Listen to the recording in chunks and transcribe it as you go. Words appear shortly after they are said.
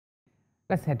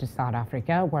Let's head to South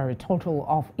Africa, where a total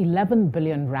of 11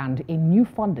 billion rand in new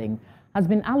funding has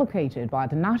been allocated by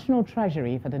the National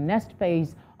Treasury for the next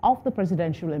phase of the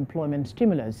Presidential Employment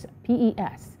Stimulus,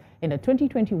 PES, in the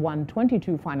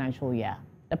 2021-22 financial year.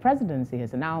 The presidency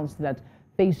has announced that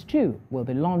Phase 2 will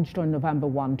be launched on November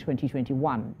 1,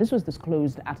 2021. This was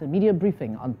disclosed at a media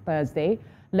briefing on Thursday,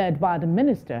 led by the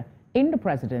minister in the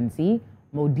presidency,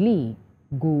 Modli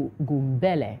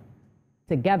Gumbele,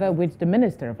 together with the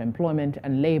Minister of Employment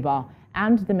and Labour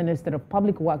and the Minister of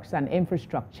Public Works and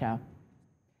Infrastructure.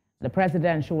 The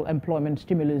Presidential Employment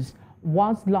Stimulus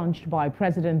was launched by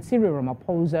President Cyril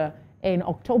Ramaphosa in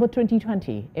October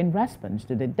 2020 in response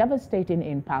to the devastating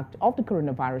impact of the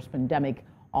coronavirus pandemic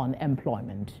on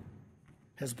employment.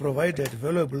 Has provided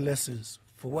valuable lessons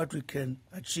for what we can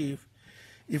achieve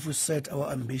if we set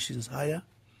our ambitions higher,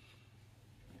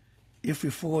 if we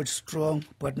forge strong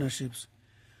partnerships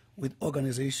with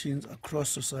organizations across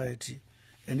society,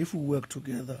 and if we work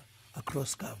together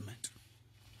across government.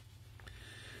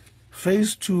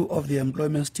 Phase 2 of the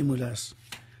employment stimulus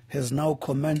has now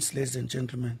commenced, ladies and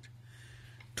gentlemen,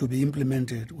 to be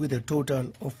implemented with a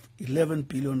total of 11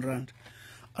 billion rand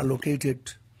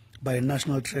allocated by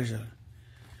National Treasury.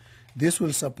 This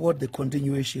will support the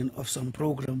continuation of some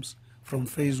programs from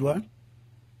Phase 1,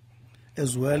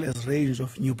 as well as a range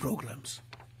of new programs.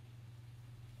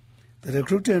 The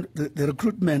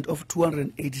recruitment of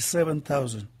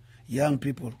 287,000 young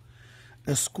people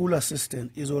as school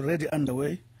assistants is already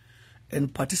underway,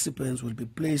 and participants will be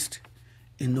placed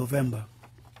in November.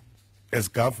 As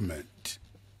government,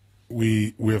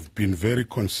 we have been very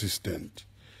consistent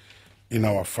in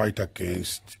our fight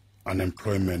against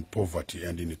unemployment, poverty,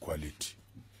 and inequality.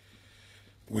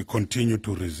 We continue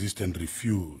to resist and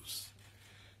refuse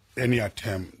any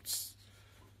attempts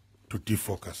to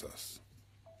defocus us.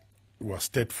 We are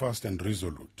steadfast and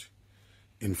resolute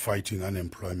in fighting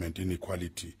unemployment,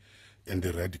 inequality, and the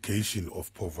eradication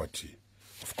of poverty,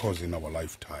 of course, in our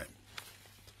lifetime.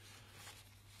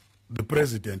 The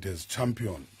President has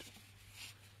championed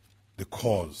the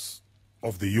cause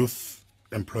of the youth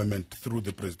employment through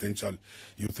the Presidential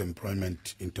Youth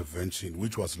Employment Intervention,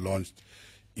 which was launched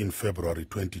in February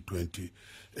 2020,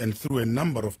 and through a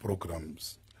number of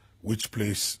programs which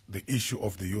place the issue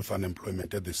of the youth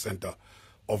unemployment at the center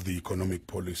of the economic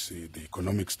policy, the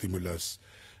economic stimulus,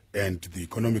 and the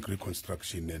economic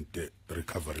reconstruction and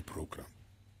recovery program.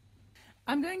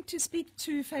 I'm going to speak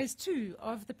to Phase 2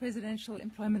 of the Presidential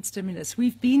Employment Stimulus.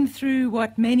 We've been through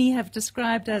what many have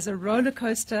described as a roller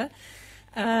coaster.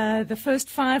 The first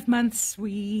 5 months,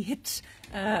 we hit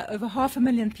over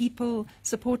 500,000 people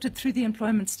supported through the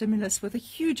employment stimulus with a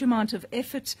huge amount of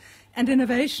effort and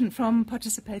innovation from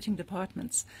participating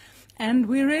departments. And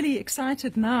we're really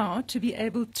excited now to be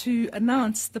able to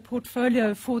announce the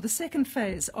portfolio for the second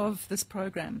phase of this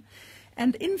program.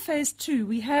 And in Phase 2,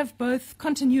 we have both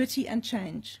continuity and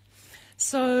change.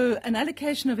 So an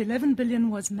allocation of 11 billion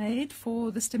was made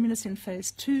for the stimulus in Phase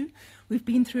 2. We've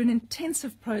been through an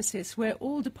intensive process where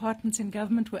all departments in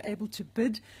government were able to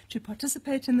bid to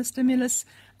participate in the stimulus,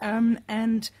 and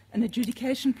an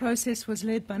adjudication process was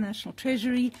led by National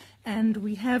Treasury, and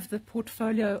we have the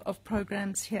portfolio of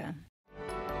programs here.